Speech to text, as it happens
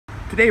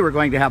Today we're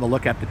going to have a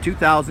look at the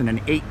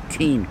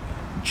 2018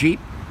 Jeep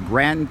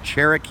Grand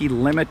Cherokee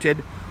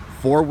Limited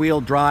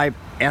four-wheel drive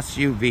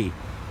SUV.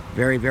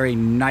 Very, very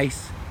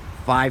nice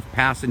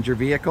 5-passenger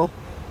vehicle.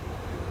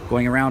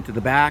 Going around to the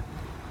back,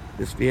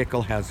 this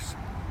vehicle has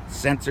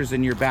sensors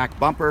in your back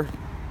bumper,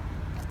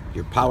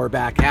 your power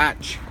back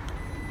hatch.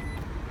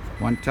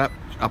 One touch,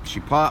 up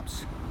she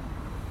pops.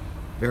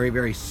 Very,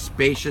 very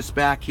spacious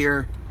back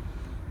here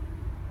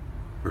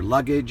for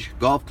luggage,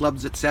 golf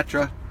clubs,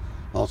 etc.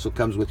 Also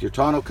comes with your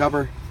tonneau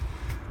cover.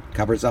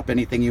 Covers up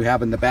anything you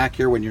have in the back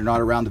here when you're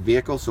not around the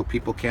vehicle so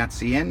people can't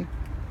see in.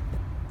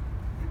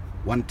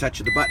 One touch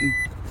of the button,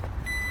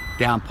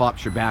 down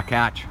pops your back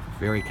hatch.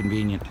 Very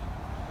convenient.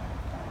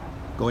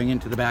 Going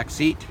into the back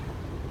seat,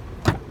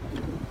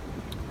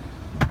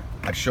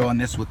 I've shown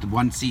this with the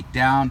one seat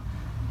down,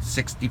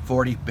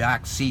 60-40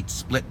 back seat,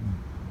 split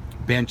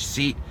bench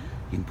seat.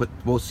 You can put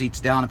both seats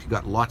down if you've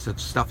got lots of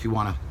stuff you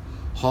want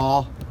to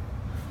haul.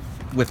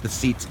 With the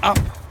seats up,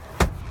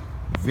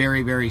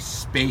 very, very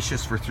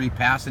spacious for 3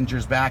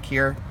 passengers back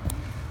here.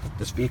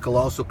 This vehicle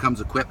also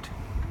comes equipped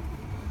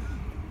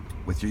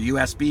with your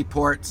USB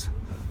ports,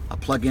 a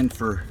plug-in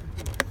for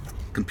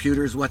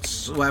computers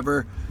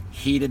whatsoever,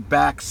 heated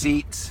back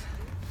seats.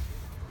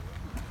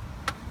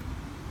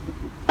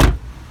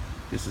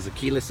 This is a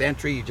keyless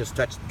entry. You just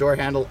touch the door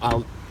handle,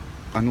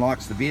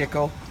 unlocks the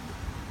vehicle.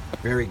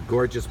 Very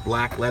gorgeous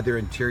black leather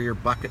interior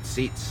bucket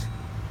seats,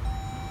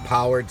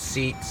 powered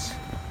seats,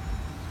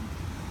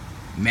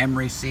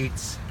 memory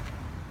seats,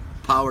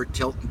 power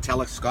tilt and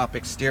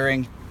telescopic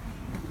steering.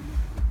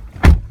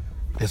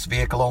 This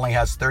vehicle only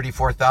has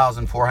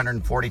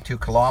 34,442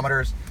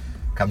 kilometers.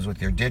 Comes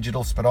with your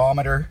digital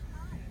speedometer,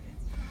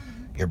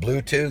 your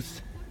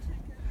Bluetooth,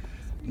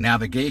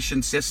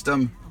 navigation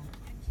system,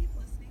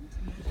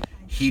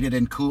 heated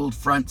and cooled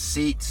front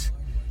seats,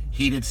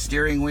 heated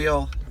steering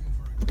wheel,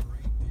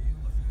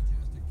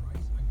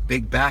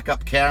 big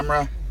backup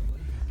camera.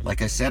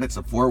 Like I said, it's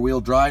a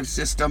 4-wheel drive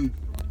system.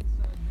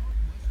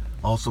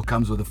 Also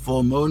comes with a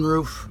full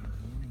moonroof.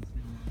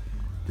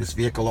 This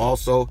vehicle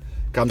also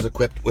comes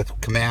equipped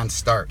with command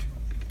start.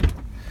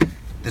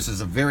 This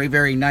is a very,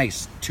 very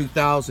nice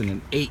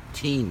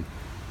 2018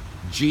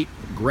 Jeep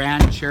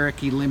Grand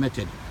Cherokee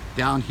Limited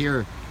down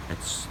here at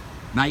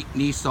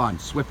Nissan,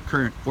 Swift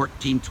Current,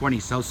 1420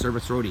 South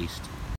Service Road East.